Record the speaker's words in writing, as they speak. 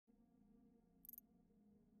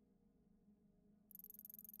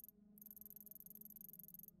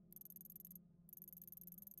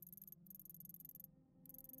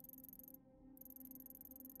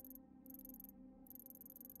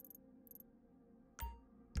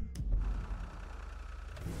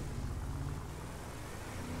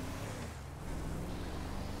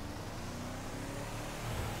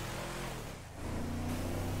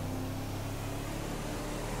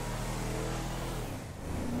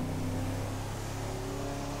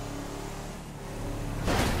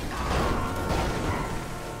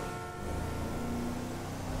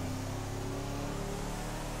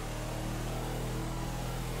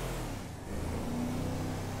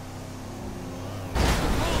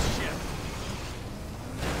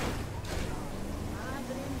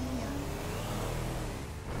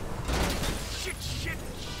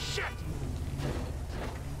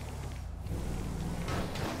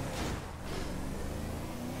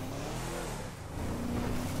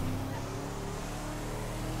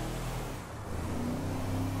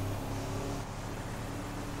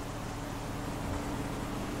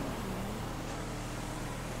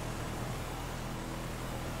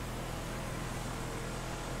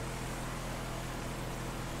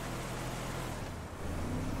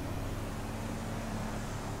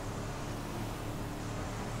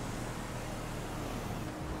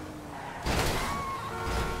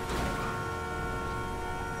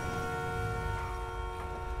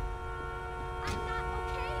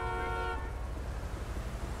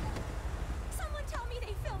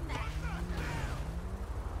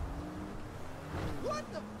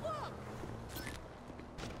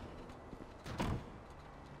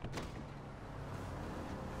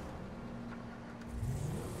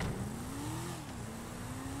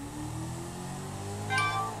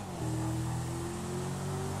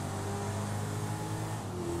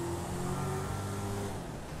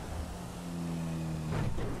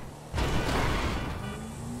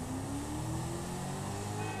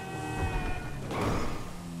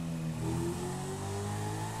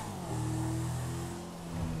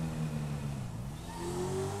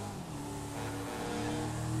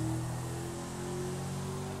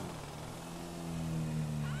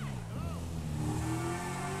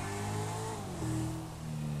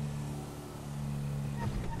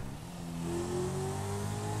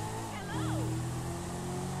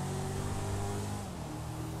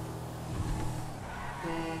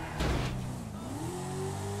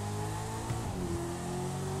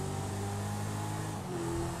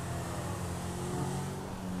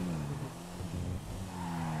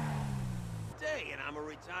Day, and I'm a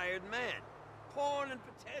retired man. Corn and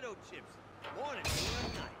potato chips, morning, noon,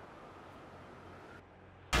 and night.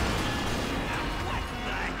 What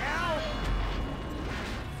the hell?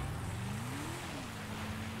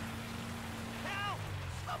 Help!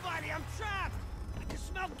 Somebody, I'm trapped! I can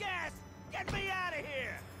smell gas! Get me out of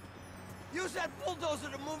here! Use that bulldozer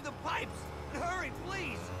to move the pipes! And hurry,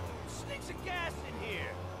 please! Sneaks of gas in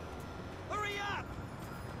here! Hurry up!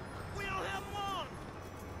 We don't have long!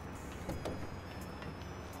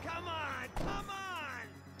 Come on! Come on!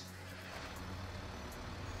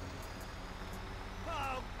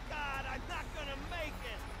 Oh, God, I'm not gonna make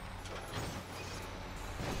it!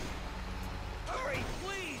 Hurry,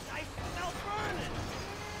 please! I smell burning!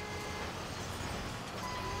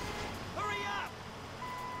 Hurry up!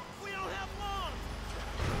 We don't have long!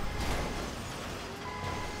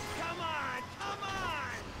 Come on! Come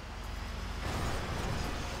on!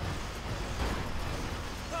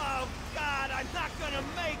 Oh, God, I'm not gonna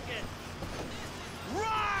make it!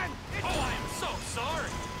 Run! Oh, I am so sorry!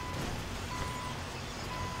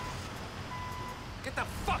 Get the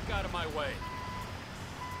fuck out of my way!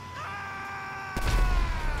 Ah!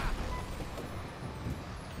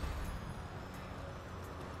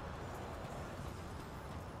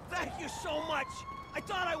 Thank you so much! I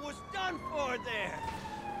thought I was done for there!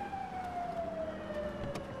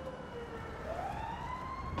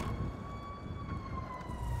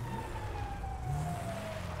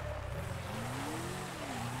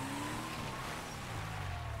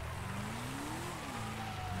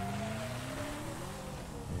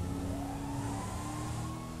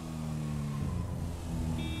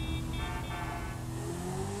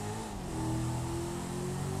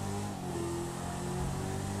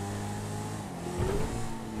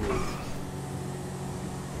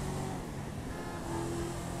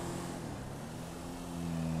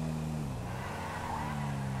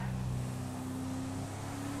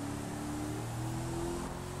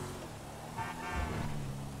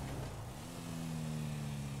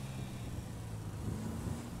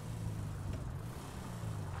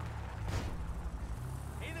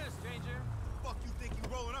 Fuck you think you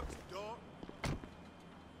rolling up to, dog?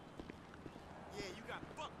 Yeah, you got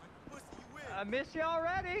fucked like the pussy you with. I miss you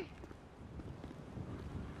already.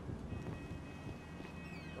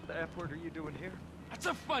 What the F word are you doing here? That's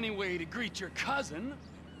a funny way to greet your cousin.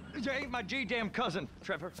 You ain't my G-damn cousin,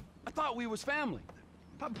 Trevor. I thought we was family.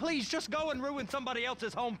 But please, just go and ruin somebody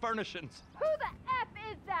else's home furnishings. Who the F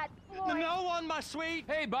is that, Floyd? No one, my sweet.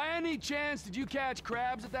 Hey, by any chance, did you catch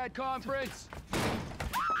crabs at that conference?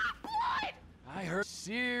 Floyd! I heard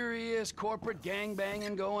serious corporate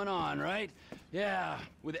gangbanging going on, right? Yeah,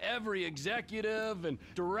 with every executive and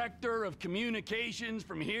director of communications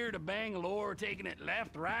from here to Bangalore taking it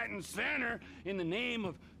left, right, and center in the name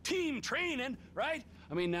of team training, right?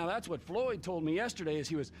 I mean, now that's what Floyd told me yesterday as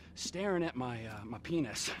he was staring at my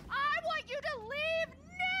penis. I want you to leave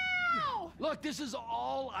now! Look, this is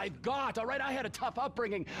all I've got, all right? I had a tough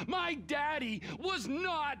upbringing. My daddy was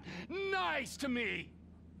not nice to me,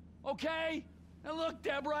 okay? Now look,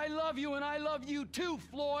 Debra, I love you, and I love you too,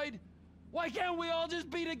 Floyd. Why can't we all just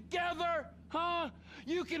be together, huh?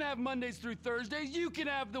 You can have Mondays through Thursdays, you can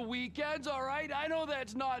have the weekends, all right? I know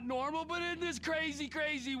that's not normal, but in this crazy,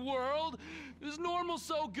 crazy world, is normal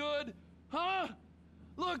so good, huh?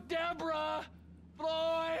 Look, Debra,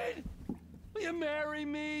 Floyd, will you marry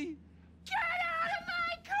me? Get out of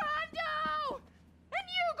my condo! And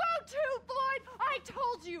you go too, Floyd! I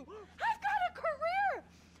told you, I've got a career!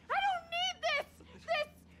 I don't need this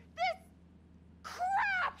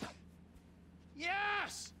crap!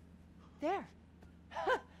 Yes! There.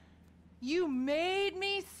 You made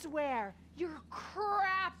me swear. You're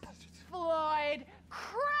crap, Floyd.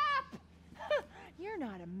 Crap! You're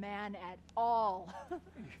not a man at all.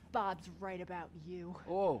 Bob's right about you.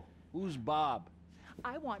 Oh, who's Bob?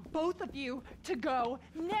 I want both of you to go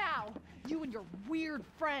now. You and your weird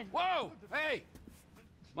friend. Whoa! Hey!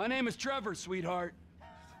 My name is Trevor, sweetheart.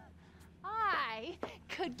 I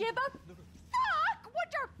could give a fuck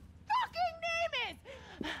what your fucking name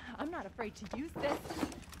is. I'm not afraid to use this.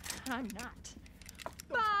 I'm not.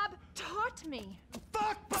 Bob taught me.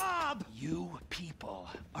 Fuck Bob! You people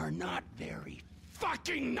are not very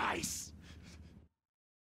fucking nice!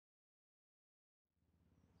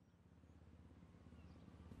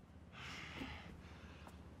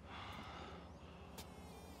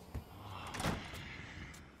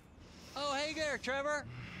 Oh, hey there, Trevor.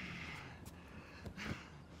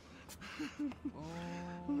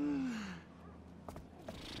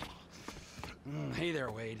 Hey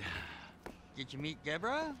there, Wade. Did you meet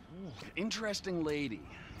Debra? Interesting lady.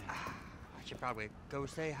 I should probably go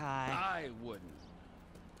say hi. I wouldn't.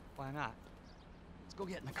 Why not? Let's go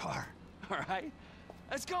get in the car, all right?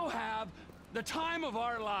 Let's go have the time of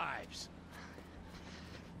our lives.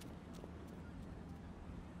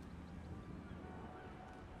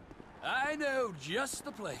 I know just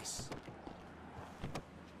the place.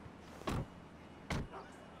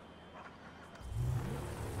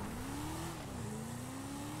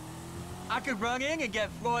 I could run in and get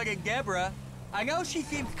Floyd and Debra. I know she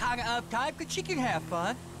seems kind of uptight, but she can have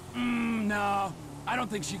fun. No, I don't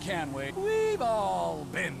think she can, Wade. We've all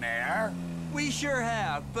been there. We sure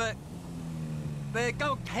have, but it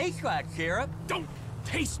don't taste like syrup. Don't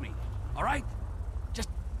taste me, all right? Just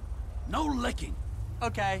no licking.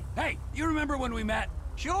 Okay, Hey, you remember when we met?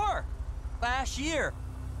 sure. Last year,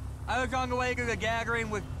 I was on the way to the gathering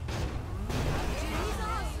with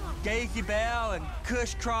Daisy Bell and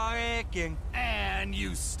Kush Chronic and... And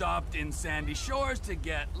you stopped in Sandy Shores to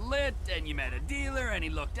get lit, and you met a dealer, and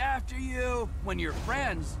he looked after you when your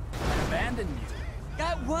friends abandoned you.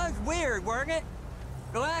 That was weird, wasn't it?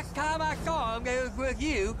 The last time I saw them, they was with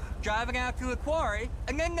you, driving out to the quarry,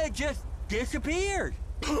 and then they just disappeared.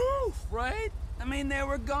 Poof, right? I mean, they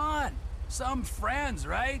were gone. Some friends,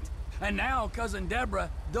 right? And now Cousin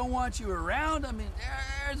Debra don't want you around. I mean,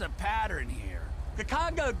 there's a pattern here. The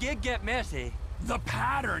condo did get messy. The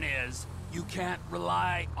pattern is you can't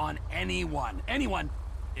rely on anyone. Anyone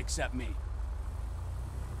except me.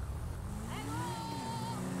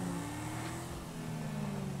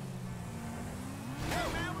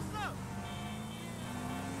 Hey, man, what's up?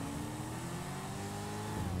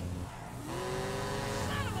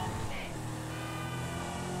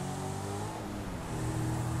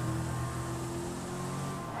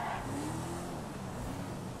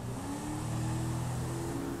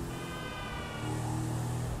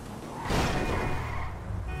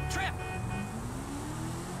 Trip!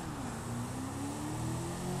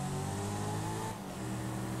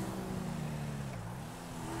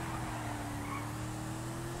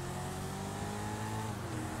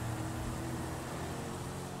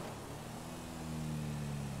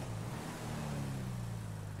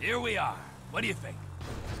 Here we are. What do you think?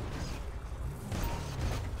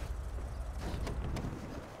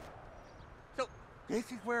 So,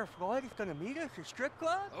 this is where Floyd is gonna meet us, a strip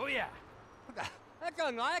club? Oh, yeah. That's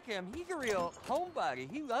unlike him. He's a real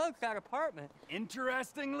homebody. He loves that apartment.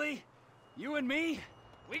 Interestingly, you and me,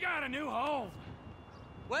 we got a new home.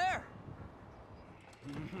 Where?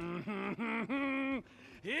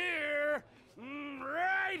 Here.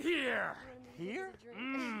 Right here. Here?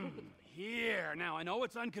 Here. Now, I know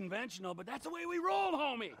it's unconventional, but that's the way we roll,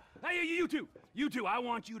 homie. Hey, you two, I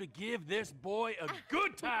want you to give this boy a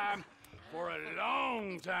good time for a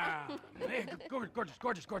long time. Hey,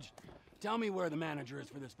 gorgeous. Tell me where the manager is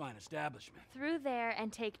for this fine establishment. Through there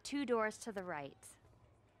and take 2 doors to the right.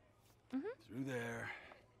 Through there.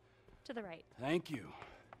 To the right. Thank you.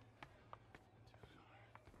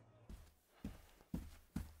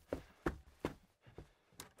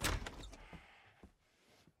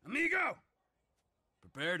 Amigo!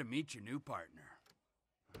 Prepare to meet your new partner.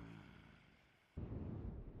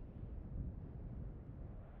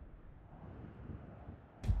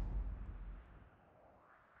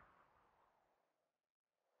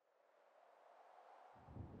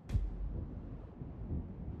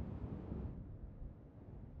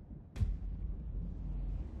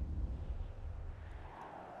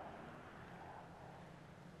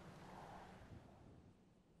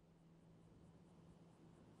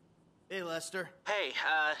 Hey, Lester. Hey,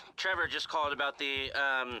 Trevor just called about the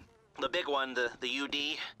big one, the UD.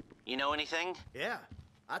 You know anything? Yeah,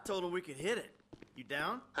 I told him we could hit it. You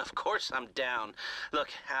down? Of course I'm down. Look,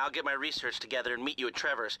 I'll get my research together and meet you at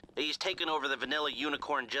Trevor's. He's taken over the Vanilla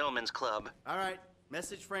Unicorn Gentlemen's Club. All right,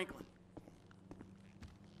 message Franklin.